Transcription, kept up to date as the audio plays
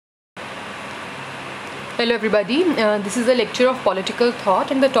Hello everybody, this is a lecture of political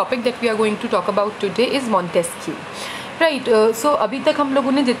thought and the topic that we are going to talk about today is Montesquieu. Right so अभी तक हम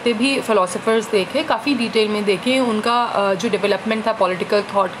लोगों ने जितने भी फ़िलोसोफर्स देखे काफ़ी डिटेल में देखे उनका जो डेवलपमेंट था पॉलिटिकल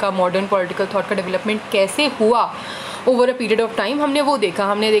थॉट का, मॉडर्न पॉलिटिकल थॉट का डेवलपमेंट कैसे हुआ over a period of time हमने वो देखा।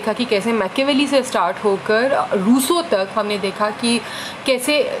 हमने देखा कि कैसे मैकियावेली से स्टार्ट होकर रूसो तक हमने देखा कि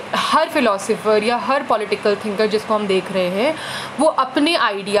कैसे हर फिलोसोफर या हर पॉलिटिकल थिंकर जिसको हम देख रहे हैं वो अपने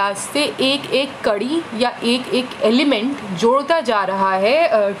आइडियाज़ से एक एक कड़ी या एक एक एलिमेंट जोड़ता जा रहा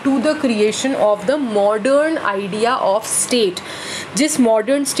है to the creation of the modern idea of state. जिस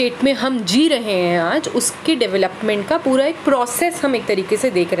मॉडर्न स्टेट में हम जी रहे हैं आज उसके डेवलपमेंट का पूरा एक प्रोसेस हम एक तरीके से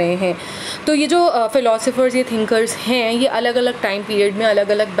देख रहे हैं। तो ये जो फिलोसोफर्स ये थिंकर्स हैं ये अलग अलग टाइम पीरियड में अलग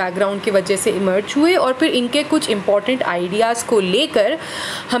अलग बैकग्राउंड की वजह से इमर्ज हुए और फिर इनके कुछ इंपॉर्टेंट आइडियाज़ को लेकर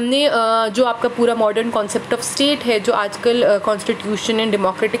हमने जो आपका पूरा मॉडर्न कॉन्सेप्ट ऑफ स्टेट है जो आजकल कॉन्स्टिट्यूशन एंड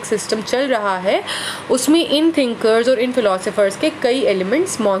डेमोक्रेटिक सिस्टम चल रहा है उसमें इन थिंकर्स और इन फिलोसोफर्स के कई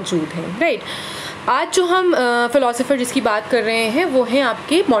एलिमेंट्स मौजूद हैं। राइट, आज जो हम फ़िलोसोफर जिसकी बात कर रहे हैं वो हैं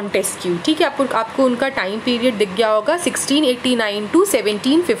आपके मॉन्टेस्क्यू। ठीक है, आपको उनका टाइम पीरियड दिख गया होगा 1689 टू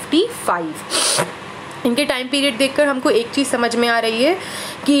 1755। इनके टाइम पीरियड देखकर हमको एक चीज़ समझ में आ रही है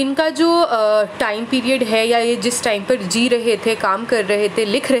कि इनका जो टाइम पीरियड है या ये जिस टाइम पर जी रहे थे, काम कर रहे थे,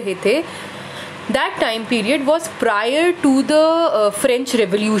 लिख रहे थे, that time period was prior to the French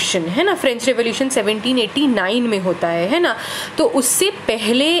revolution, है ना। फ्रेंच रेवोल्यूशन 1789 में होता है ना। तो उससे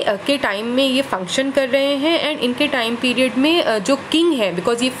पहले के टाइम में ये फंक्शन कर रहे हैं एंड इनके टाइम पीरियड में जो किंग है,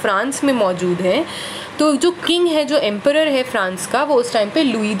 बिकॉज ये फ्रांस में मौजूद हैं, तो जो किंग है, जो एम्परर है फ्रांस का, वो उस टाइम पे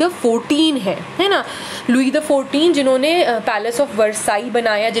लुई द 14 है ना। लुई द 14 जिन्होंने पैलेस ऑफ वर्साई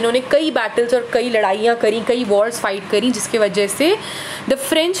बनाया, जिन्होंने कई बैटल्स और कई लड़ाइयाँ करी, कई वॉर्स फाइट करी, जिसके वजह से the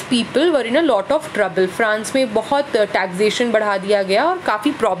French people were in a lot of trouble. France में बहुत टैक्सेशन बढ़ा दिया गया और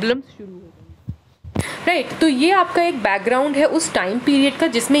काफ़ी प्रॉब्लम्स शुरू हो गई। राइट, तो ये आपका एक बैकग्राउंड है उस टाइम पीरियड का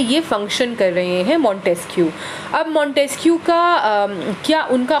जिसमें ये फंक्शन कर रहे हैं मॉन्टेस्क्यू। अब मॉन्टेस्क्यू का क्या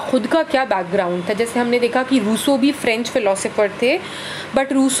उनका खुद का क्या बैकग्राउंड था? जैसे हमने देखा कि रूसो भी फ्रेंच फिलोसोफर थे,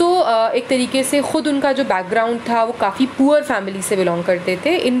 बट रूसो एक तरीके से खुद उनका जो बैकग्राउंड था वो काफ़ी पुअर फैमिली से बिलोंग करते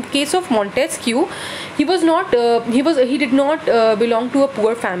थे। In case of Montesquieu he did not belong to a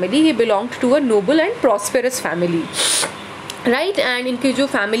poor family, he belonged to a noble and prosperous family. Right, and इनके जो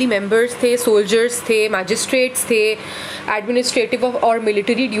फैमिली मेम्बर्स थे, सोल्जर्स थे, मैजिस्ट्रेट्स थे, एडमिनिस्ट्रेटिव और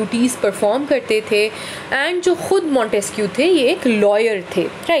मिलिट्री ड्यूटीज़ परफॉर्म करते थे, एंड जो खुद मॉन्टेस्क्यू थे ये एक लॉयर थे।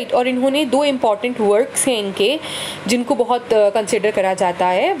 राइट, और इन्होंने दो इम्पॉर्टेंट वर्क्स हैं इनके जिनको बहुत कंसिडर करा जाता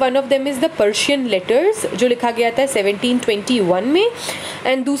है। One of them is the Persian letters जो लिखा गया था 1721 में,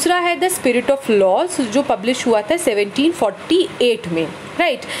 एंड दूसरा है द स्पिरिट ऑफ लॉज जो पब्लिश हुआ था 1748 में।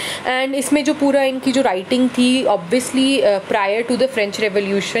 राइट, एंड इसमें जो पूरा इनकी जो राइटिंग थी, obviously prior to the French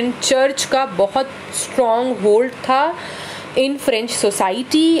revolution church का बहुत स्ट्रॉन्ग होल्ड था इन फ्रेंच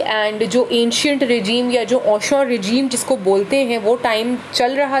सोसाइटी, एंड जो एंशियंट रिजीम या जो ऑशॉन रिजीम जिसको बोलते हैं वो टाइम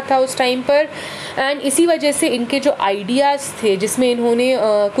चल रहा था उस टाइम पर। एंड इसी वजह से इनके जो आइडियाज़ थे जिसमें इन्होंने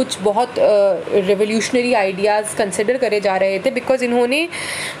कुछ बहुत रेवोल्यूशनरी आइडियाज़ कंसिडर करे जा रहे थे, बिकॉज इन्होंने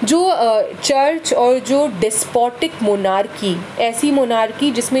जो चर्च और जो डिस्पोटिक मोनार्की, ऐसी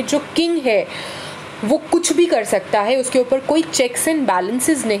मोनार्की जिसमें जो किंग है वो कुछ भी कर सकता है, उसके ऊपर कोई चेक्स एंड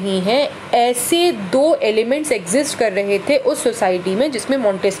बैलेंसेस नहीं है, ऐसे दो एलिमेंट्स एग्जिस्ट कर रहे थे उस सोसाइटी में जिसमें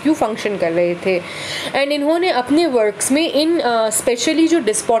मॉन्टेस्क्यू फंक्शन कर रहे थे। एंड इन्होंने अपने वर्क्स में इन स्पेशली जो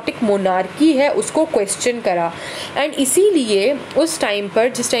डिस्पोटिक मोनार्की है उसको क्वेश्चन करा। एंड इसीलिए उस टाइम पर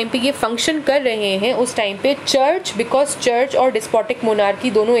जिस टाइम पे ये फंक्शन कर रहे हैं उस टाइम पे चर्च, बिकॉज चर्च और डिस्पोटिक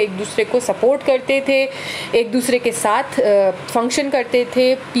मोनार्की दोनों एक दूसरे को सपोर्ट करते थे, एक दूसरे के साथ फंक्शन करते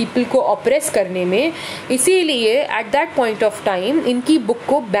थे पीपल को ऑप्रेस करने में, इसीलिए at that point of time इनकी बुक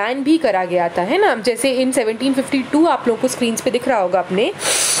को बैन भी करा गया था, है ना। जैसे इन 1752 आप लोगों को स्क्रीन्स पे दिख रहा होगा अपने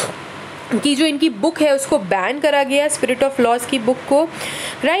कि जो इनकी बुक है उसको बैन करा गया, स्पिरिट ऑफ लॉज की बुक को।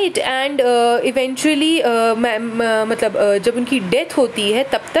 राइट, एंड इवेंचुअली मतलब जब उनकी डेथ होती है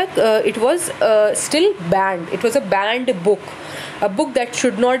तब तक it was still band, it was a band book, a book that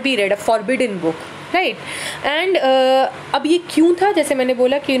should not be red, a forbidden book. Right, and अब ये क्यों था? जैसे मैंने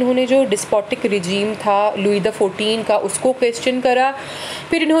बोला कि इन्होंने जो डिस्पोटिक रिजीम था लुई द 14 का उसको क्वेश्चन करा,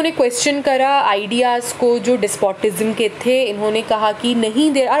 फिर इन्होंने क्वेश्चन करा आइडियाज़ को जो डिस्पोटिज्म के थे। इन्होंने कहा कि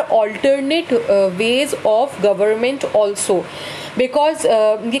नहीं, there are alternate ways of government also, because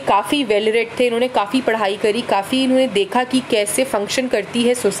ये काफ़ी वेल रेड थे, इन्होंने काफ़ी पढ़ाई करी, काफ़ी इन्होंने देखा कि कैसे फंक्शन करती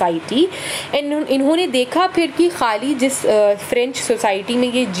है सोसाइटी, एंड इन्होंने देखा फिर कि खाली जिस फ्रेंच सोसाइटी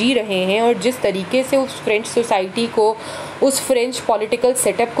में ये जी रहे हैं और जिस तरीके से उस फ्रेंच सोसाइटी को, उस फ्रेंच पॉलिटिकल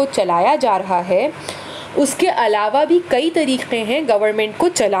सेटअप को चलाया जा रहा है, उसके अलावा भी कई तरीके हैं गवर्नमेंट को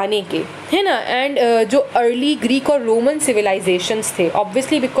चलाने के, है ना। एंड जो अर्ली ग्रीक और रोमन सिविलाइजेशंस थे,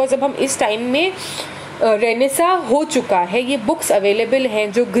 ऑब्वियसली बिकॉज अब हम इस टाइम में रेनेसा हो चुका है, ये बुक्स अवेलेबल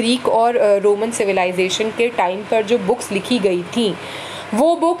हैं जो ग्रीक और रोमन सिविलाइजेशन के टाइम पर जो बुक्स लिखी गई थी,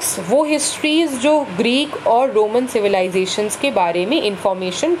 वो बुक्स, वो हिस्ट्रीज़ जो ग्रीक और रोमन सिविलाइजेशंस के बारे में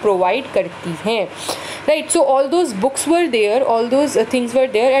इंफॉर्मेशन प्रोवाइड करती हैं, right. So all those books were there, all those things were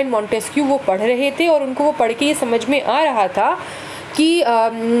there, and Montesquieu वो पढ़ रहे थे और उनको वो पढ़ के ये समझ में आ रहा था कि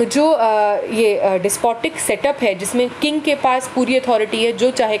जो ये डिस्पोटिक सेटअप है जिसमें किंग के पास पूरी अथॉरिटी है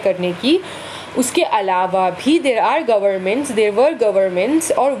जो चाहे करने की, उसके अलावा भी देयर वर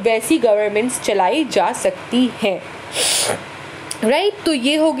गवर्नमेंट्स और वैसी गवर्नमेंट्स चलाई जा सकती हैं, राइट। तो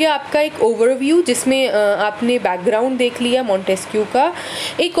ये हो गया आपका एक ओवरव्यू जिसमें आपने बैकग्राउंड देख लिया मॉन्टेस्क्यू का।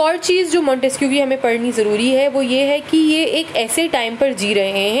 एक और चीज़ जो मॉन्टेस्क्यू की हमें पढ़नी ज़रूरी है वो ये है कि ये एक ऐसे टाइम पर जी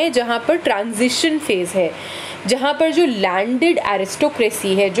रहे हैं जहाँ पर ट्रांजिशन फेज़ है, जहाँ पर जो लैंडेड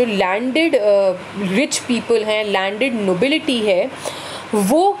एरिस्टोक्रेसी है, जो लैंडेड रिच पीपल हैं, लैंडेड नोबिलिटी है,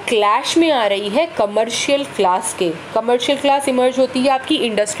 वो क्लैश में आ रही है कमर्शियल क्लास के। कमर्शियल क्लास इमर्ज होती है आपकी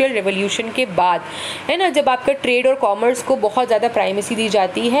इंडस्ट्रियल रेवोल्यूशन के बाद, है ना, जब आपका ट्रेड और कॉमर्स को बहुत ज़्यादा प्राइमेसी दी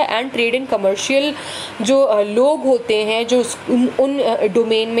जाती है। एंड ट्रेड एंड कमर्शियल जो लोग होते हैं जो उन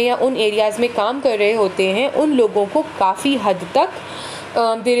डोमेन में या उन एरियाज़ में काम कर रहे होते हैं, उन लोगों को काफ़ी हद तक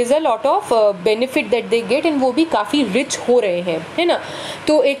there is a lot of benefit that they get, and वो भी काफ़ी रिच हो रहे हैं, है ना।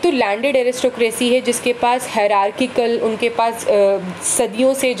 तो एक तो लैंडेड एरिस्टोक्रेसी है जिसके पास हायरार्किकल, उनके पास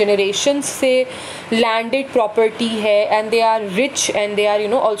सदियों से, जनरेशन्स से लैंडेड प्रॉपर्टी है, and they are rich and they are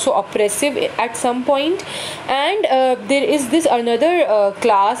also oppressive at some point. And there is this another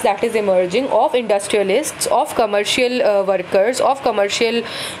class that is emerging of industrialists, of commercial workers, of commercial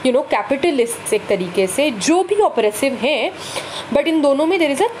capitalists, एक तरीके से जो भी oppressive हैं, but in दोनों में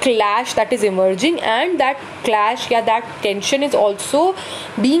there is a clash that is emerging, and that clash या that tension is also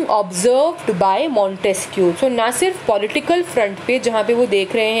being observed by Montesquieu. So ना सिर्फ political front पे जहाँ पे वो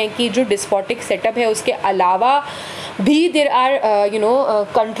देख रहे हैं कि जो despotic setup है उसके अलावा भी there are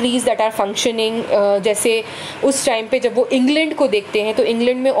countries that are functioning, जैसे उस टाइम पे जब वो इंग्लैंड को देखते हैं तो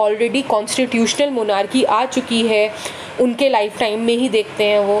इंग्लैंड में ऑलरेडी कॉन्स्टिट्यूशनल मोनार्की आ चुकी है, उनके लाइफ टाइम में ही देखते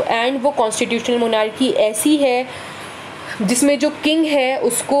हैं वो। एंड वो कॉन्स्टिट्यूशनल मोनार्की ऐसी है जिसमें जो किंग है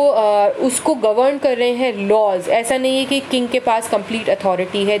उसको गवर्न कर रहे हैं लॉज। ऐसा नहीं है कि किंग के पास कंप्लीट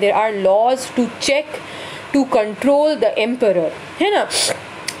अथॉरिटी है, there are laws to check, to control the emperor, है ना।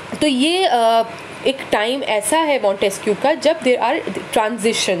 तो ये एक टाइम ऐसा है मॉन्टेस्क्यू का जब there are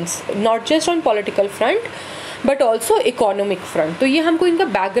transitions, not just on political front but also economic front. तो ये हमको इनका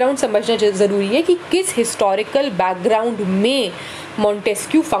बैकग्राउंड समझना ज़रूरी है कि किस हिस्टोरिकल बैकग्राउंड में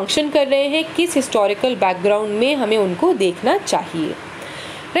मॉन्टेस्क्यू फंक्शन कर रहे हैं, किस हिस्टोरिकल बैकग्राउंड में हमें उनको देखना चाहिए,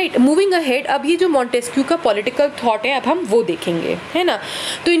 राइट। मूविंग अहेड, अब ये जो मॉन्टेस्क्यू का पॉलिटिकल थॉट है अब हम वो देखेंगे, है ना।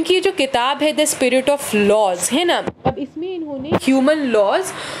 तो इनकी जो किताब है द स्पिरिट ऑफ लॉज, है ना, अब इसमें इन्होंने ह्यूमन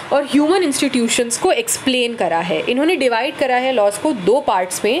लॉज और ह्यूमन इंस्टीट्यूशंस को एक्सप्लेन करा है। इन्होंने डिवाइड करा है लॉज को दो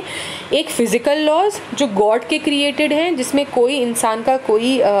पार्ट्स में, एक फिजिकल लॉज जो गॉड के क्रिएटेड हैं, जिसमें कोई इंसान का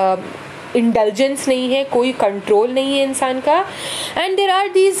कोई इंडल्जेंस नहीं है, कोई कंट्रोल नहीं है इंसान का। And there are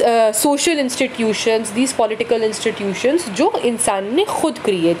these social institutions, these political institutions जो इंसान ने खुद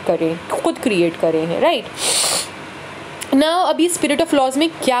क्रिएट करे हैं, राइट। नाउ अब ये स्पिरिट ऑफ लॉज में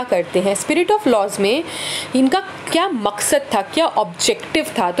क्या करते हैं? स्पिरिट ऑफ लॉज में इनका क्या मकसद था, क्या ऑब्जेक्टिव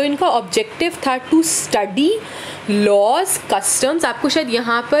था? तो इनका ऑब्जेक्टिव था टू स्टडी लॉज, कस्टम्स। आपको शायद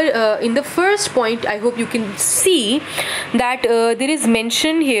यहाँ पर in the first point I hope you can see that there is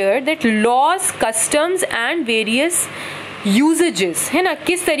mention here that laws, customs and various usages, है ना,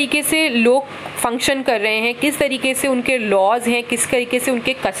 किस तरीके से लोग फंक्शन कर रहे हैं, किस तरीके से उनके लॉज हैं, किस तरीके से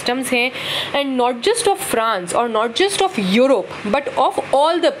उनके कस्टम्स हैं। And not just of France और not just of Europe but of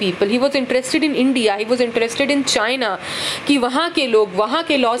all the people. He was interested in India, he was interested in China, कि वहाँ के लोग, वहाँ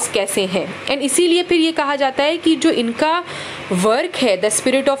के लॉज कैसे हैं। एंड इसीलिए फिर ये कहा जाता है कि जो इनका वर्क है द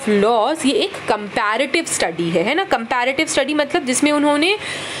स्पिरिट ऑफ लॉज, ये एक कंपैरेटिव स्टडी है ना। कंपैरेटिव स्टडी मतलब जिसमें उन्होंने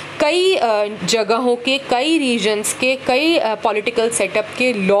कई जगहों के, कई रीजन्स के, कई पॉलिटिकल सेटअप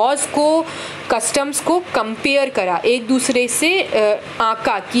के लॉज को, कस्टम्स को कंपेयर करा, एक दूसरे से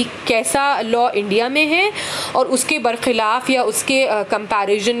आंका कि कैसा लॉ इंडिया में है और उसके बरखिलाफ या उसके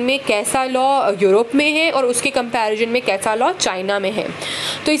कंपैरिजन में कैसा लॉ यूरोप में है और उसके कंपैरिजन में कैसा लॉ चाइना में है।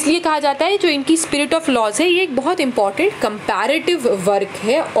 तो इसलिए कहा जाता है जो इनकी स्पिरिट ऑफ लॉज है ये एक बहुत इंपॉर्टेंट कंपैरेटिव वर्क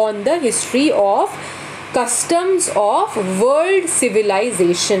है on the history of customs of world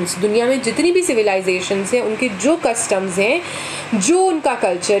civilisations, दुनिया में जितनी भी सिविलाइजेशंस हैं उनके जो कस्टम्स हैं, जो उनका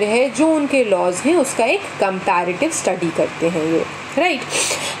कल्चर है, जो उनके लॉज हैं, उसका एक कंपैरेटिव स्टडी करते हैं ये, राइट।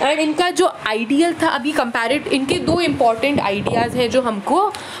 एंड इनका जो आइडियल था, अभी कंपैरेटिव, इनके दो इम्पॉर्टेंट आइडियाज़ हैं जो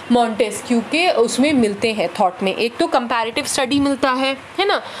हमको मॉन्टेस्क्यू के उसमें मिलते हैं थॉट में। एक तो कंपैरेटिव स्टडी मिलता है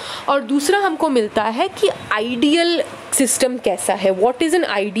ना, और दूसरा हमको मिलता है कि आइडियल सिस्टम कैसा है, what is an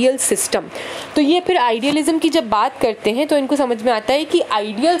ideal system. तो ये फिर आइडियलिज्म की जब बात करते हैं तो इनको समझ में आता है कि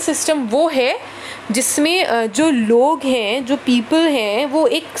आइडियल सिस्टम वो है जिसमें जो लोग हैं, जो पीपल हैं, वो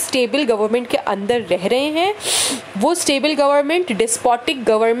एक स्टेबल गवर्नमेंट के अंदर रह रहे हैं। वो स्टेबल गवर्नमेंट डिस्पोटिक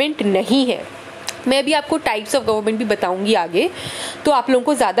गवर्नमेंट नहीं है। मैं अभी आपको टाइप्स ऑफ गवर्नमेंट भी बताऊंगी आगे, तो आप लोगों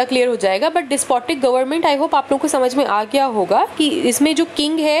को ज़्यादा क्लियर हो जाएगा। But despotic government I hope आप लोगों को समझ में आ गया होगा कि इसमें जो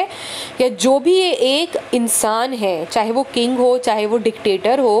किंग है या जो भी एक इंसान है, चाहे वो किंग हो चाहे वो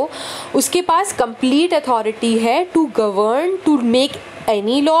डिक्टेटर हो, उसके पास कंप्लीट अथॉरिटी है to govern, to make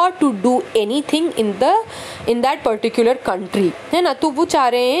any law, to do anything in that particular country, है ना। तो वो चाह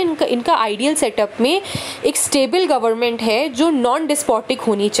रहे हैं इनका आइडियल सेटअप में एक स्टेबल गवर्नमेंट है जो नॉन डिस्पोटिक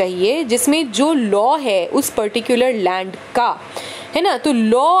होनी चाहिए, जिसमें जो लॉ है उस पर्टिकुलर लैंड का, है ना। तो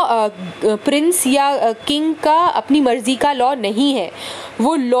लॉ प्रिंस या किंग का अपनी मर्जी का लॉ नहीं है,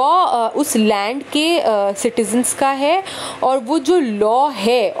 वो लॉ उस लैंड के सिटीजन्स का है, और वो जो लॉ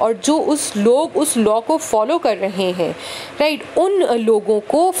है और जो लोग उस लॉ को फॉलो कर रहे हैं, राइट, उन लोगों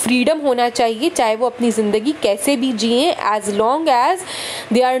को फ्रीडम होना चाहिए, चाहे वो अपनी ज़िंदगी कैसे भी जिए, as long as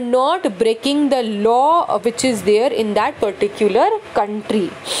they are not breaking the law which is there in that particular country,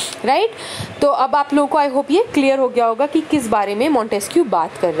 right. तो अब आप लोगों को आई होप ये क्लियर हो गया होगा कि किस बारे में मॉन्टेस्क्यू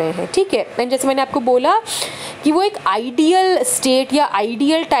बात कर रहे हैं, ठीक है। एंड जैसे मैंने आपको बोला कि वो एक आइडियल स्टेट या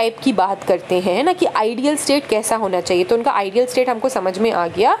आइडियल टाइप की बात करते हैं, है ना, कि आइडियल स्टेट कैसा होना चाहिए। तो उनका आइडियल स्टेट हमको समझ में आ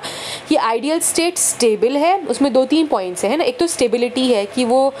गया कि आइडियल स्टेट स्टेबल है। उसमें 2-3 पॉइंट्स हैं, है ना। एक तो स्टेबिलिटी है कि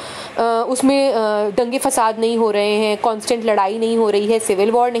वो उसमें दंगे फसाद नहीं हो रहे हैं, कांस्टेंट लड़ाई नहीं हो रही है,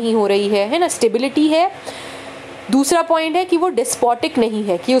 सिविल वॉर नहीं हो रही है ना, स्टेबिलिटी है। दूसरा पॉइंट है कि वो डिस्पोटिक नहीं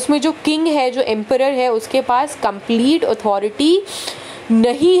है, कि उसमें जो किंग है, जो एम्परर है, उसके पास कंप्लीट अथॉरिटी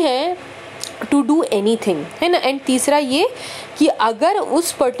नहीं है टू डू एनीथिंग, है ना। एंड तीसरा ये कि अगर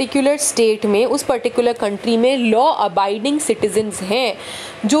उस पर्टिकुलर स्टेट में, उस पर्टिकुलर कंट्री में लॉ अबाइडिंग सिटीजन्स हैं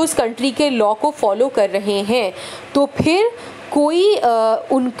जो उस कंट्री के लॉ को फॉलो कर रहे हैं, तो फिर कोई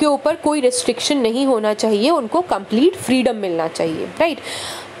उनके ऊपर कोई रिस्ट्रिक्शन नहीं होना चाहिए, उनको कंप्लीट फ्रीडम मिलना चाहिए, right.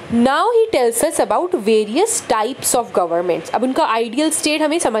 Now he tells us about various types of governments. अब उनका आइडियल स्टेट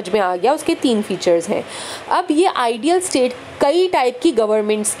हमें समझ में आ गया, उसके 3 फीचर्स हैं। अब ये आइडियल स्टेट कई टाइप की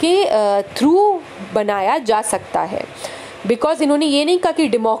गवर्नमेंट्स के थ्रू बनाया जा सकता है, बिकॉज इन्होंने ये नहीं कहा कि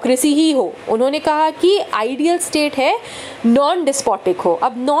डेमोक्रेसी ही हो, उन्होंने कहा कि आइडियल स्टेट है नॉन डिस्पोटिक हो।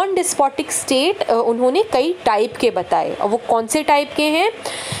 अब नॉन डिस्पोटिक स्टेट उन्होंने कई टाइप के बताए, और वो कौन से टाइप के हैं?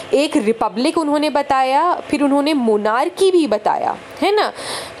 एक रिपब्लिक उन्होंने बताया, फिर उन्होंने मोनार्की भी बताया, है ना।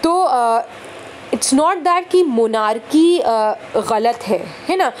 तो इट्स नॉट दैट कि मोनार्की गलत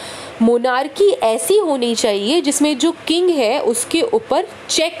है ना। मोनार्की ऐसी होनी चाहिए जिसमें जो किंग है उसके ऊपर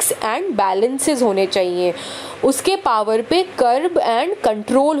चेक्स एंड बैलेंसेस होने चाहिए, उसके पावर पे कर्ब एंड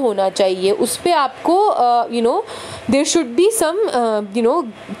कंट्रोल होना चाहिए, उस पे आपको there should be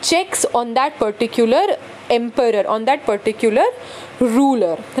some checks on that particular emperor, on that particular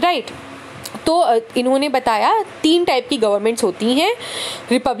ruler, right. तो इन्होंने बताया 3 टाइप की गवर्नमेंट्स होती हैं।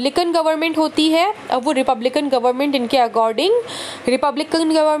 रिपब्लिकन गवर्नमेंट होती है। अब वो रिपब्लिकन गवर्नमेंट, इनके अकॉर्डिंग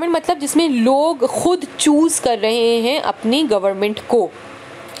रिपब्लिकन गवर्नमेंट मतलब जिसमें लोग खुद चूज़ कर रहे हैं अपनी गवर्नमेंट को,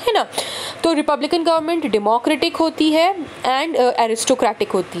 है ना। तो रिपब्लिकन गवर्नमेंट डेमोक्रेटिक होती है एंड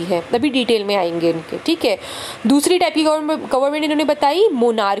एरिस्टोक्रेटिक होती है, अभी डिटेल में आएंगे इनके, ठीक है। दूसरी टाइप की गवर्नमेंट इन्होंने बताई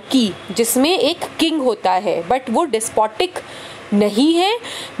मोनार्की, जिसमें एक किंग होता है बट वो डिस्पोटिक नहीं है,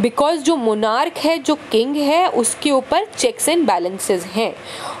 बिकॉज जो मोनार्क है, जो किंग है, उसके ऊपर चेक्स एंड बैलेंसेस हैं।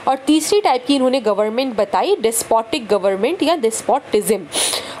 और तीसरी टाइप की इन्होंने गवर्नमेंट बताई डिस्पोटिक गवर्नमेंट या डिस्पोटिज्म।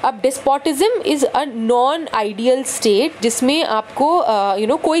 अब despotism is a non ideal state जिसमें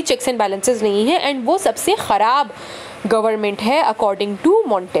आपको कोई चेक्स एंड बैलेंसेस नहीं है, एंड वो सबसे ख़राब गवर्नमेंट है according to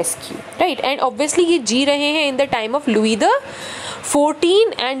Montesquieu, right. And obviously ये जी रहे हैं in the time of Louis the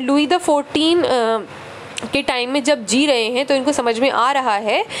 14, and Louis the 14 के टाइम में जब जी रहे हैं तो इनको समझ में आ रहा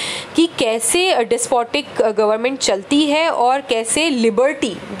है कि कैसे डिस्पोटिक गवर्नमेंट चलती है और कैसे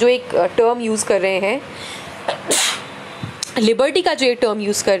लिबर्टी, जो एक टर्म यूज़ कर रहे हैं, लिबर्टी का जो ये टर्म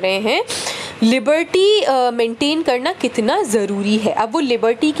यूज़ कर रहे हैं, लिबर्टी मेंटेन करना कितना ज़रूरी है। अब वो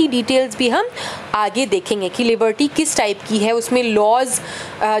लिबर्टी की डिटेल्स भी हम आगे देखेंगे कि लिबर्टी किस टाइप की है, उसमें लॉज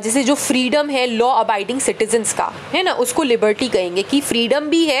जैसे जो फ्रीडम है लॉ अबाइडिंग सिटीजन्स का, है ना, उसको लिबर्टी कहेंगे कि फ्रीडम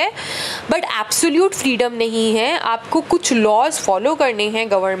भी है बट एब्सोल्यूट फ्रीडम नहीं है, आपको कुछ लॉज फॉलो करने हैं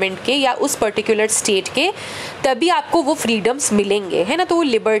गवर्नमेंट के या उस पर्टिकुलर स्टेट के, तभी आपको वो फ्रीडम्स मिलेंगे, है ना, तो वो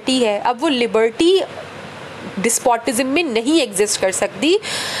लिबर्टी है। अब वो लिबर्टी डिस्पोटिज्म में नहीं एग्जिस्ट कर सकती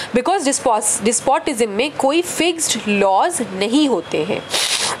बिकॉज डिस्पोटिज्म में कोई फिक्स्ड लॉज नहीं होते हैं,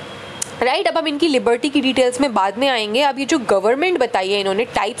 राइट। अब हम इनकी लिबर्टी की डिटेल्स में बाद में आएंगे। अब ये जो गवर्नमेंट बताई है इन्होंने,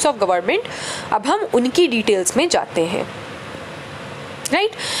 टाइप्स ऑफ गवर्नमेंट, अब हम उनकी डिटेल्स में जाते हैं,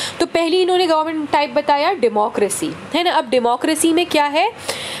 राइट। तो पहली इन्होंने गवर्नमेंट टाइप बताया डेमोक्रेसी, है ना। अब डेमोक्रेसी में क्या है,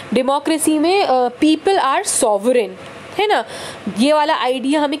 डेमोक्रेसी में पीपल आर सॉवरेन, है ना। ये वाला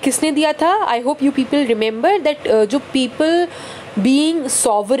आइडिया हमें किसने दिया था, I hope you people remember that जो पीपल बीइंग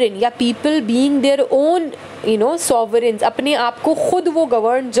सॉवरेन या पीपल बीइंग देयर ओन सॉवरेन्स, अपने आप को खुद वो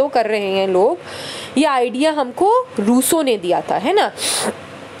गवर्न जो कर रहे हैं लोग, ये आइडिया हमको रूसो ने दिया था, है ना।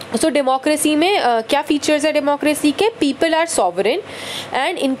 सो डेमोक्रेसी में क्या फीचर्स है डेमोक्रेसी के, पीपल आर सॉवरेन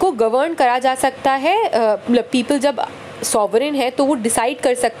एंड इनको गवर्न करा जा सकता है, मतलब पीपल जब सॉवरेन है तो वो डिसाइड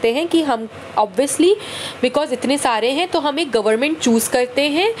कर सकते हैं कि हम ऑब्वियसली बिकॉज इतने सारे हैं तो हम एक गवर्नमेंट चूज़ करते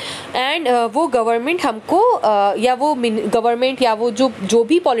हैं एंड वो गवर्नमेंट हमको या वो गवर्नमेंट या वो जो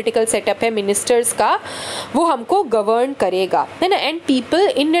भी पॉलिटिकल सेटअप है मिनिस्टर्स का, वो हमको गवर्न करेगा, है ना। And people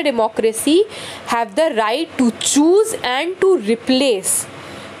in a democracy have the right to choose and to replace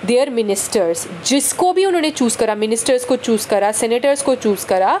there ministers, जिसको भी उन्होंने चूज़ करा, मिनिस्टर्स को चूज़ करा, सेनेटर्स को चूज़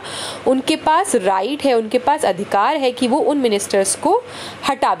करा, उनके पास राइट है, उनके पास अधिकार है कि वो उन मिनिस्टर्स को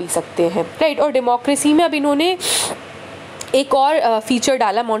हटा भी सकते हैं, राइट। और डेमोक्रेसी में अब इन्होंने एक और फीचर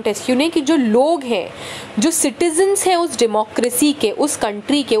डाला मॉन्टेस्क्यू ने कि जो लोग हैं, जो सिटीजन्स हैं उस डेमोक्रेसी के, उस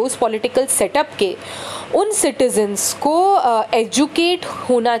कंट्री के, उस पॉलिटिकल सेटअप के, उन सिटीजन्स को एजुकेट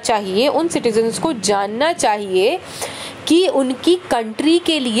होना चाहिए, उन सिटीजन्स को जानना चाहिए कि उनकी कंट्री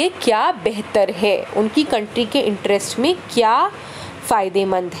के लिए क्या बेहतर है, उनकी कंट्री के इंटरेस्ट में क्या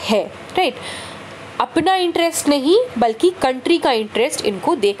फ़ायदेमंद है, राइट। अपना इंटरेस्ट नहीं बल्कि कंट्री का इंटरेस्ट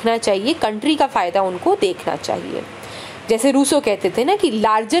इनको देखना चाहिए, कंट्री का फ़ायदा उनको देखना चाहिए। जैसे रूसो कहते थे ना कि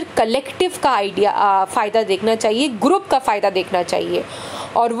लार्जर कलेक्टिव का आइडिया फ़ायदा देखना चाहिए, ग्रुप का फ़ायदा देखना चाहिए,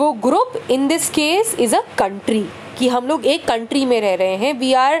 और वो group in this case is a country, कि हम लोग एक कंट्री में रह रहे हैं,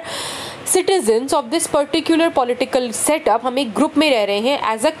 we are citizens of this particular political setup, हम एक ग्रुप में रह रहे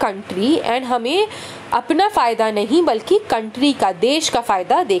हैं एज अ कंट्री एंड हमें अपना फ़ायदा नहीं बल्कि कंट्री का, देश का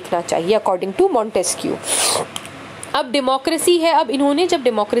फ़ायदा देखना चाहिए अकॉर्डिंग टू मॉन्टेस्क्यू। अब डेमोक्रेसी है, अब इन्होंने जब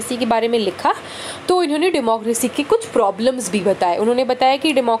डेमोक्रेसी के बारे में लिखा तो इन्होंने डेमोक्रेसी के कुछ प्रॉब्लम्स भी बताए। उन्होंने बताया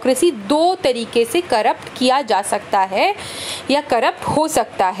कि डेमोक्रेसी दो तरीके से करप्ट किया जा सकता है या करप्ट हो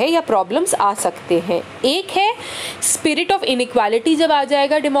सकता है या प्रॉब्लम्स आ सकते हैं। एक है स्पिरिट ऑफ इनइक्वालिटी, जब आ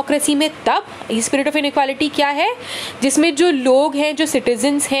जाएगा डेमोक्रेसी में तब। स्पिरिट ऑफ इनइक्वालिटी क्या है, जिसमें जो लोग हैं, जो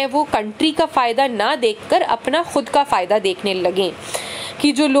सिटीजन्स हैं, वो कंट्री का फ़ायदा ना देखकर अपना खुद का फ़ायदा देखने लगें,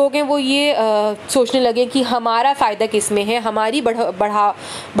 कि जो लोग हैं वो ये सोचने लगे कि हमारा फ़ायदा किस में है, हमारी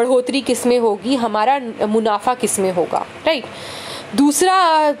बढ़ोतरी किस में होगी, हमारा मुनाफा किस में होगा, राइट। दूसरा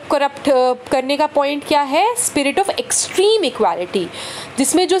करप्ट करने का पॉइंट क्या है, स्पिरिट ऑफ एक्सट्रीम इक्वालिटी,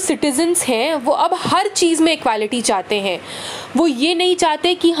 जिसमें जो सिटीजन्स हैं वो अब हर चीज़ में इक्वालिटी चाहते हैं। वो ये नहीं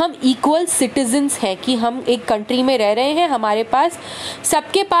चाहते कि हम इक्वल सिटीजन्स हैं, कि हम एक कंट्री में रह रहे हैं, हमारे पास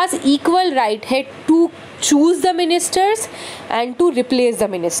सबके पास इक्वल राइट है to choose the ministers and to replace the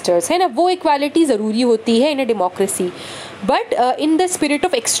ministers, है ना। वो इक्वालिटी ज़रूरी होती है इन a democracy, but in the spirit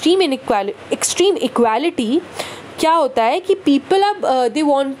of extreme equality क्या होता है कि पीपल अब they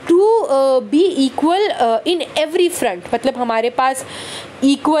want to be equal in every front, मतलब हमारे पास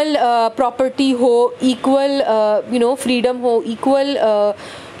इक्वल प्रॉपर्टी हो, इक्वल फ्रीडम हो, इक्वल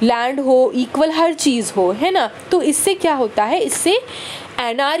लैंड हो, इक्वल हर चीज़ हो, है ना। तो इससे क्या होता है, इससे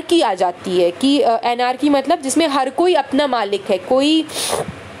एनार्की आ जाती है, कि एनार्की मतलब जिसमें हर कोई अपना मालिक है, कोई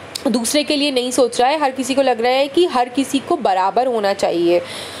दूसरे के लिए नहीं सोच रहा है, हर किसी को लग रहा है कि हर किसी को बराबर होना चाहिए,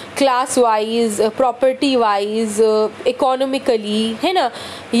 class wise, property wise, economically, है ना,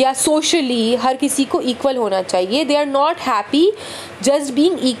 या सोशली हर किसी को इक्वल होना चाहिए। They are not happy just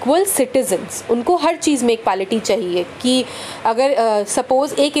being equal citizens, उनको हर चीज़ में इक्वालिटी चाहिए, कि अगर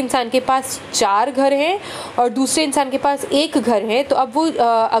सपोज़ एक इंसान के पास 4 घर हैं और दूसरे इंसान के पास 1 घर है, तो अब वो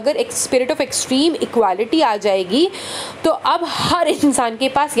अगर एक स्पिरिट ऑफ एक्सट्रीम इक्वालिटी आ जाएगी तो अब हर इंसान के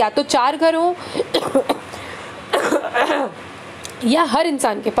पास या तो 4 घर हों या हर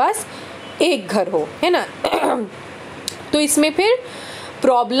इंसान के पास 1 घर हो, है ना। तो इसमें फिर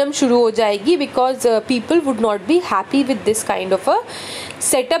प्रॉब्लम शुरू हो जाएगी, because people would not be happy with this kind of a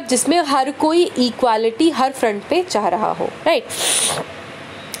setup जिसमें हर कोई इक्वालिटी हर फ्रंट पे चाह रहा हो, राइट।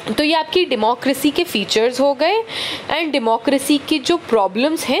 तो ये आपकी डेमोक्रेसी के फीचर्स हो गए एंड डेमोक्रेसी के जो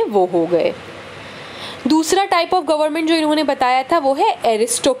प्रॉब्लम्स हैं वो हो गए। दूसरा टाइप ऑफ गवर्नमेंट जो इन्होंने बताया था वो है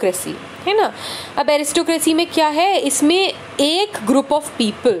एरिस्टोक्रेसी, है ना। अब एरिस्टोक्रेसी में क्या है, इसमें एक ग्रुप ऑफ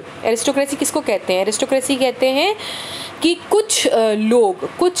पीपल, एरिस्टोक्रेसी किसको कहते हैं, एरिस्टोक्रेसी कहते हैं कि कुछ लोग,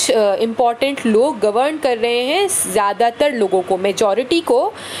 कुछ इम्पॉर्टेंट लोग गवर्न कर रहे हैं ज़्यादातर लोगों को, मेजॉरिटी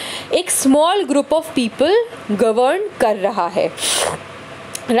को एक small group of people govern कर रहा है,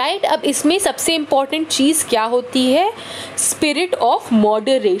 राइट। अब इसमें सबसे इम्पॉर्टेंट चीज़ क्या होती है, स्पिरिट ऑफ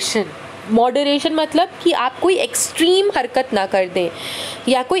मॉडरेशन। मॉडरेशन मतलब कि आप कोई एक्सट्रीम हरकत ना कर दें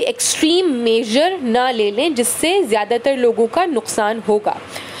या कोई एक्सट्रीम मेजर ना ले लें जिससे ज़्यादातर लोगों का नुकसान होगा।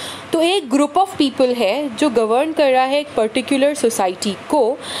 तो एक ग्रुप ऑफ पीपल है जो गवर्न कर रहा है एक पर्टिकुलर सोसाइटी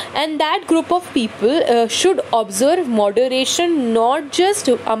को, and that group of people should observe moderation not just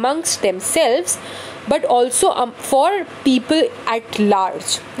amongst themselves but also for people at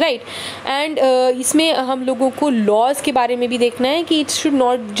large, right. And इसमें हम लोगों को लॉज के बारे में भी देखना है कि it should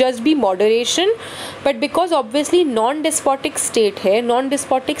not just be moderation but because obviously non despotic state है, नॉन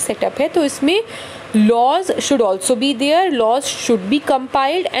डिस्पोटिक सेटअप है, तो इसमें laws should also be there, laws should be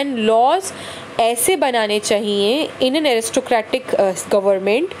compiled and laws ऐसे बनाने चाहिए इन एन एरिस्टोक्रेटिक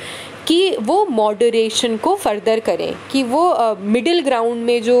गवर्नमेंट कि वो मॉडरेशन को फर्दर करें, कि वो मिडिल ग्राउंड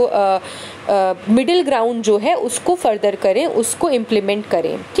में जो मिडिल ग्राउंड जो है उसको फर्दर करें, उसको इम्प्लीमेंट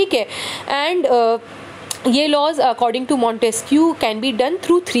करें, ठीक है। एंड ये laws according to Montesquieu can be done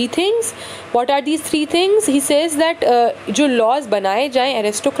through 3 things. What are these 3 things? He says that जो लॉज बनाए जाएं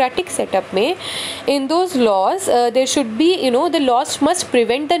एरिस्टोक्रेटिक सेटअप में, in those laws there should be, you know, the laws must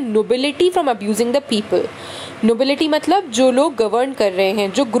prevent the nobility from abusing the people. Nobility मतलब जो लोग govern कर रहे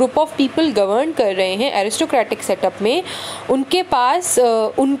हैं, जो ग्रुप ऑफ पीपल गवर्न कर रहे हैं एरिस्टोक्रेटिक सेटअप में, उनके पास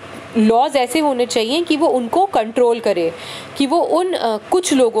उन लॉज ऐसे होने चाहिए कि वो उनको कंट्रोल करे, कि वो उन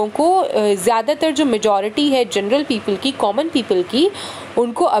कुछ लोगों को, ज़्यादातर जो मेजॉरिटी है जनरल पीपल की, कॉमन पीपल की,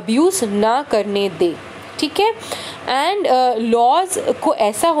 उनको अब्यूज़ ना करने दे, ठीक है। एंड लॉज को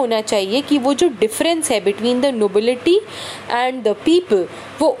ऐसा होना चाहिए कि वो जो डिफरेंस है between the nobility and the people,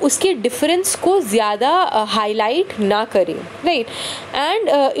 वो उसके डिफरेंस को ज़्यादा हाईलाइट ना करें, right. And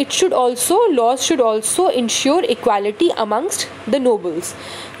it should also, laws should also ensure equality amongst the nobles.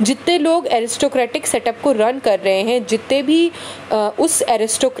 जितने लोग एरिस्टोक्रेटिक सेटअप को रन कर रहे हैं, जितने भी उस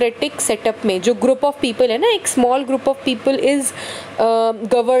एरिस्टोक्रेटिक सेटअप में जो ग्रुप ऑफ पीपल है ना, एक small group of people is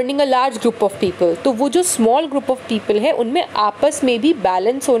governing a large group of people, तो वो जो स्मॉल ग्रुप ऑफ पीपल है उनमें आपस में भी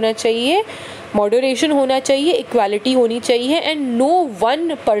बैलेंस होना चाहिए, मॉडरेशन होना चाहिए, इक्वालिटी होनी चाहिए, एंड नो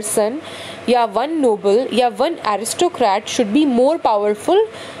वन पर्सन या वन नोबल या one aristocrat should be more powerful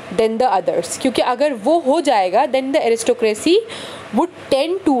than the others, क्योंकि अगर वो हो जाएगा then the aristocracy would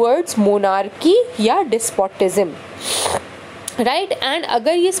tend towards monarchy या डिस्पोटिज्म, राइट। एंड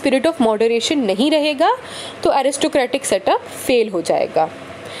अगर ये स्पिरिट ऑफ मॉडरेशन नहीं रहेगा तो एरिस्टोक्रेटिक सेटअप फेल हो जाएगा,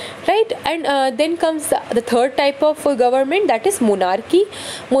 right? And then comes the third type of government, that is monarchy.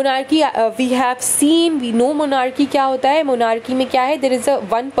 Monarchy, we have seen, we know monarchy क्या होता है। monarchy में क्या है, there is a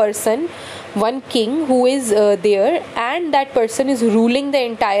one person, one king who is there, and that person is ruling the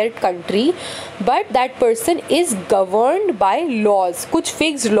entire country, but that person is governed by laws. कुछ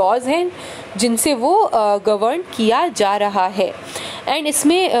fixed laws हैं जिनसे वो गवर्न किया जा रहा है। एंड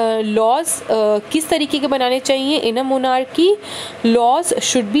इसमें लॉज किस तरीके के बनाने चाहिए इन अ monarchy? Laws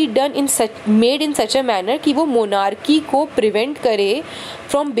should be done in such, made in such a manner कि वो मोनार्की को प्रिवेंट करे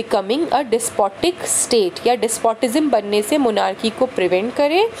from becoming a despotic state, या डिस्पोटिज्म बनने से मोनार्की को प्रिवेंट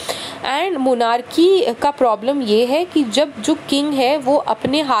करे। एंड मोनार्की का प्रॉब्लम ये है कि जब जो किंग है वो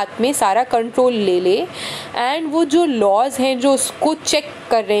अपने हाथ में सारा कंट्रोल ले ले, एंड वो जो लॉज हैं जो उसको चेक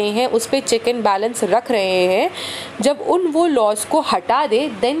कर रहे हैं, उस पर चेक एंड बैलेंस रख रहे हैं, जब उन वो लॉज को हटा दे,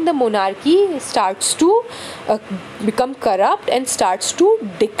 then the monarchy starts to become corrupt and starts to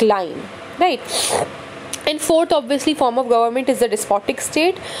decline, right. And fourth, obviously, form of government is the despotic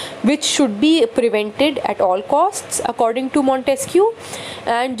state, which should be prevented at all costs, according to Montesquieu.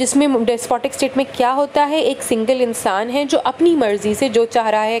 And जिसमें despotic state में क्या होता है, एक single इंसान है जो अपनी मर्जी से जो चाह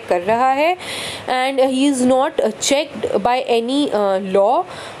रहा है कर रहा है, and he is not checked by any law,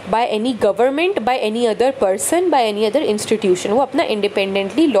 by any government, by any other person, by any other institution. वो अपना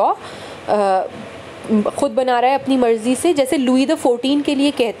independently law खुद बना रहा है अपनी मर्जी से। जैसे लुई द 14 के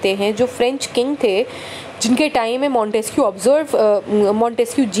लिए कहते हैं, जो फ्रेंच किंग थे जिनके टाइम में मॉन्टेस्क्यू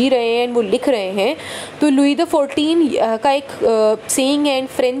जी रहे हैं, वो लिख रहे हैं, तो लुई द 14 का एक सेइंग है इन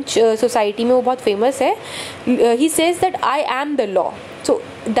फ्रेंच सोसाइटी में, वो बहुत फेमस है। He says that I am the law, So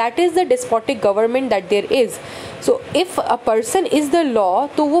that is the despotic government that there is. So if a person is the law,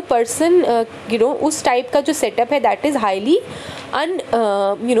 तो वो person उस type का जो setup है, that is highly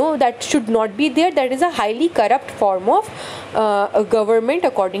that should not be there. That is a highly corrupt form of government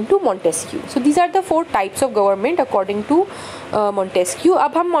according to Montesquieu. So these are the 4 types of government according to Montesquieu.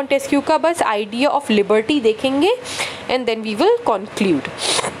 अब हम Montesquieu का बस idea of liberty देखेंगे and then we will conclude.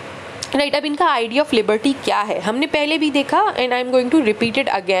 Right, अब इनका idea of liberty क्या है हमने पहले भी देखा and I am going to repeat it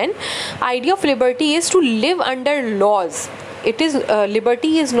again. Idea of liberty is to live under laws. It is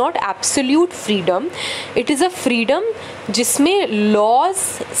liberty is not absolute freedom, it is a freedom जिसमें laws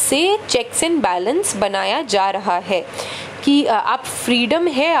से checks and balance बनाया जा रहा है कि आप freedom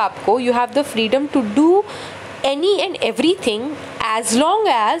है आपको, you have the freedom to do any and everything as long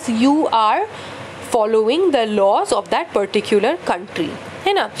as you are following the laws of that particular country,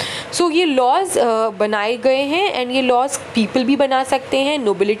 है ना. सो ये लॉज बनाए गए हैं एंड ये लॉज पीपल भी बना सकते हैं,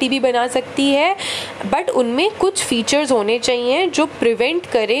 नोबिलिटी भी बना सकती है, बट उनमें कुछ फीचर्स होने चाहिए जो प्रिवेंट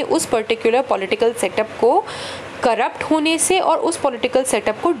करें उस पर्टिकुलर पॉलिटिकल सेटअप को करप्ट होने से और उस पॉलिटिकल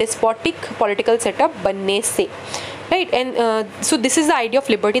सेटअप को डिस्पोटिक पॉलिटिकल सेटअप बनने से. Right, and so this is the idea of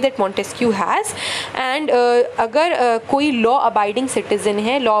liberty that Montesquieu has. And अगर कोई law abiding citizen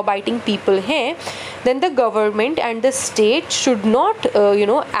है, law abiding people हैं, then the government and the state should not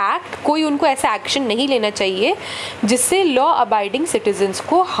act, कोई उनको ऐसा action नहीं लेना चाहिए जिससे law abiding citizens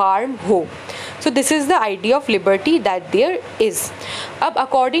को harm हो. So this is the idea of liberty that there is. अब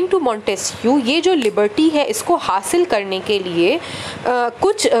according to Montesquieu ये जो liberty है इसको हासिल करने के लिए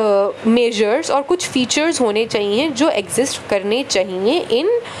कुछ measures और कुछ features होने चाहिए जो exist करने चाहिए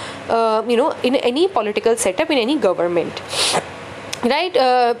in any political setup, in any government. Right,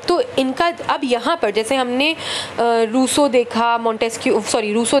 तो इनका अब यहाँ पर जैसे हमने रूसो देखा,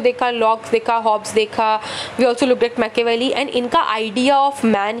 रूसो देखा, लॉक्स देखा, हॉब्स देखा, we also looked at Machiavelli and इनका आइडिया ऑफ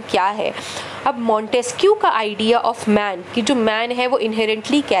मैन क्या है. अब मॉन्टेस्क्यू का आइडिया ऑफ मैन कि जो मैन है वो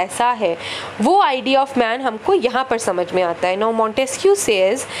इनहेरेंटली कैसा है, वो आइडिया ऑफ मैन हमको यहाँ पर समझ में आता है. नाउ मॉन्टेस्क्यू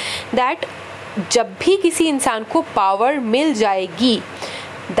सेज दैट जब भी किसी इंसान को पावर मिल जाएगी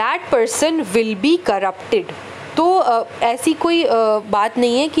that person will be corrupted. तो ऐसी कोई बात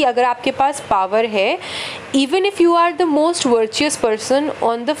नहीं है कि अगर आपके पास पावर है, even if you are the most virtuous person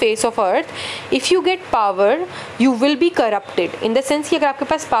on the face of earth, if you get power you will be corrupted. In the sense कि अगर आपके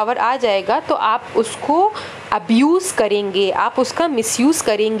पास पावर आ जाएगा तो आप उसको अब्यूज़ करेंगे, आप उसका मिसयूज़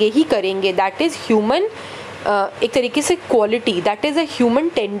करेंगे ही करेंगे. दैट इज़ ह्यूमन, एक तरीके से quality, that is a human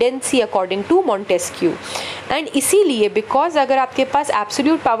tendency according to Montesquieu. And इसीलिए बिकॉज अगर आपके पास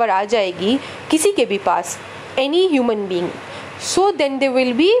एब्सोल्यूट पावर आ जाएगी किसी के भी पास, any human being, so then there will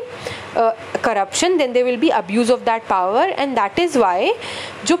be corruption, then there will be abuse of that power, and that is why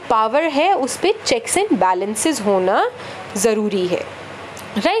जो power है उस पे checks and balances होना ज़रूरी है.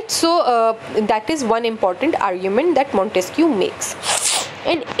 Right, so that is one important argument that Montesquieu makes.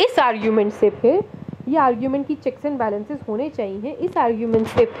 And इस argument से फिर ये आर्ग्यूमेंट की चेक्स एंड बैलेंसेस होने चाहिए, इस आर्ग्यूमेंट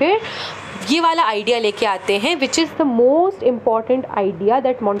से फिर ये वाला आइडिया लेके आते हैं which is the most important idea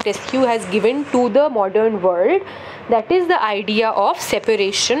that Montesquieu has given to the modern world, that is the idea of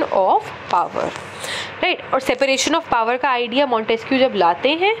separation of power. Right, और सेपरेशन ऑफ पावर का आइडिया मॉन्टेस्क्यू जब लाते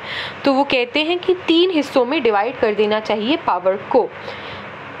हैं तो वो कहते हैं कि 3 हिस्सों में डिवाइड कर देना चाहिए पावर को,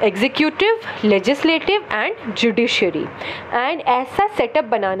 executive, legislative and judiciary. And ऐसा सेटअप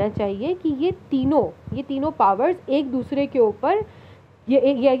बनाना चाहिए कि ये तीनों पावर्स एक दूसरे के ऊपर,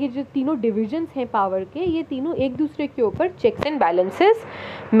 ये जो तीनों डिविजन्स हैं पावर के, ये तीनों एक दूसरे के ऊपर चेक्स एंड बैलेंसेस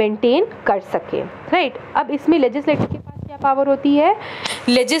मेंटेन कर सके. राइट, अब इसमें लेजिस्लेटिव के पास क्या पावर होती है?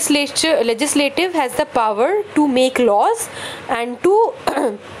 Legislative has the power to make laws and to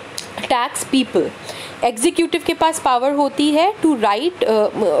tax people. Executive के पास पावर होती है टू राइट,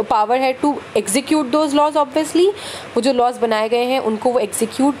 पावर है to execute those laws. Obviously वो जो लॉज बनाए गए हैं उनको वो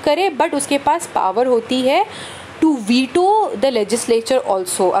एग्जीक्यूट करे, बट उसके पास पावर होती है to veto the legislature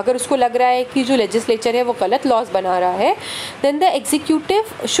also. अगर उसको लग रहा है कि जो लेजिस्लेचर है वो गलत लॉज बना रहा है, then the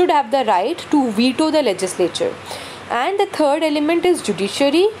executive should have the right to veto the legislature. And the third element is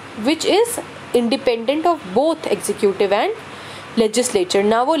judiciary which is independent of both executive and legislature.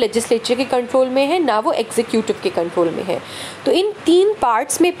 ना वो लेजिस्लेचर के कंट्रोल में है ना वो एग्जीक्यूटिव के कंट्रोल में है. तो इन 3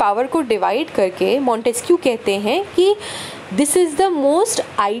 पार्ट्स में पावर को डिवाइड करके मॉन्टेस्क्यू कहते हैं कि this is the most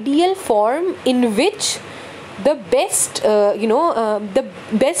ideal form in which the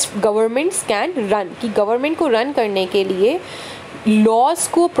best governments can run. कि गवर्नमेंट को रन करने के लिए, लॉज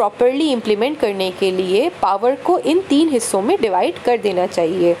को प्रॉपरली इम्प्लीमेंट करने के लिए पावर को इन 3 हिस्सों में डिवाइड कर देना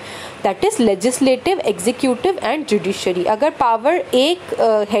चाहिए. That is legislative, executive and judiciary. अगर पावर एक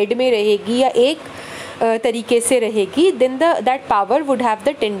हेड में रहेगी या एक तरीके से रहेगी, then that power would have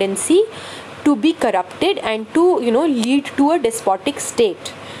the tendency to be corrupted and to lead to a despotic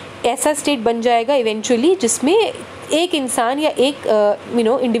state. ऐसा स्टेट बन जाएगा इवेंचुअली जिसमें एक इंसान या एक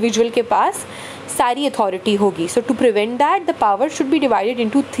इंडिविजुअल के पास सारी अथॉरिटी होगी. सो to prevent that the power should be divided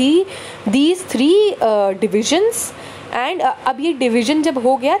into these three divisions. And अब ये डिवीजन जब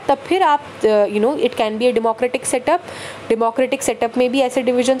हो गया तब फिर आप it can be a democratic setup. Democratic setup में भी ऐसे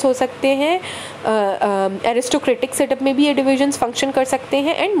डिविजन्स हो सकते हैं, एरिस्टोक्रेटिक सेटअप में भी ये डिविजन्स फंक्शन कर सकते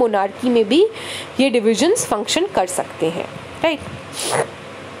हैं, एंड मोनार्की में भी ये डिविजन्स फंक्शन कर सकते हैं, right.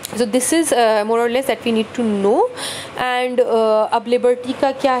 So this is more और less that we need to know. And अब लिबर्टी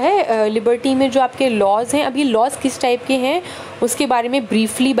का क्या है, लिबर्टी में जो आपके लॉज हैं, अब ये लॉज किस टाइप के हैं उसके बारे में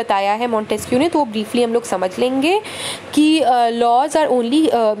ब्रीफली बताया है मॉन्टेस्क्यू ने, तो वो ब्रीफली हम लोग समझ लेंगे कि laws are only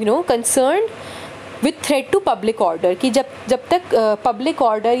concern with threat to public order, कि जब तक पब्लिक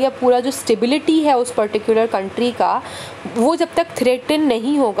ऑर्डर या पूरा जो स्टेबिलिटी है उस पर्टिकुलर कंट्री का, वो जब तक थ्रेटन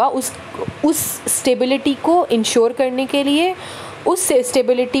नहीं होगा, उस स्टेबिलिटी को इंश्योर करने के लिए, उस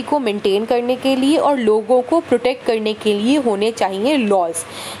स्टेबिलिटी को मेंटेन करने के लिए और लोगों को प्रोटेक्ट करने के लिए होने चाहिए laws.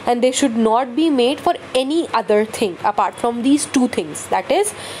 And they should not be made for any other thing apart from these two things, that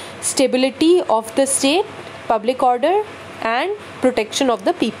is stability of the state, public order and protection of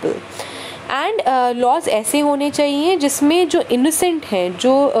the people. And laws ऐसे होने चाहिए जिसमें जो innocent हैं,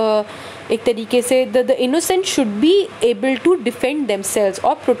 जो एक तरीके से the innocent should be able to defend themselves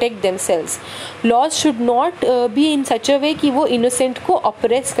और protect themselves. Laws should not be in सच अ वे कि वो इनोसेंट को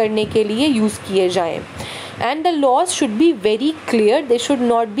ऑप्रेस करने के लिए यूज़ किए जाएं. And the laws should be very clear, they should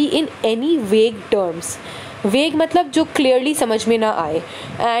not be in any वेग टर्म्स. वेग मतलब जो क्लियरली समझ में ना आए.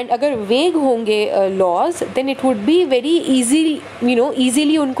 एंड अगर वेग होंगे laws, then it would be very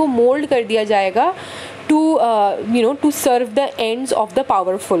easily उनको मोल्ड कर दिया जाएगा to serve the ends of the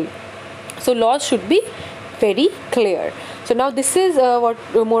powerful. So laws should be very clear. So now this is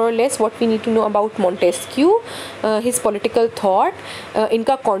more or less what we need to know about Montesquieu, his political thought,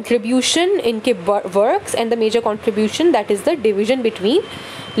 इनका contribution, इनके works, and the major contribution, that is the division between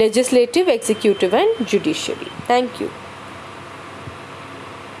legislative, executive and judiciary. Thank you.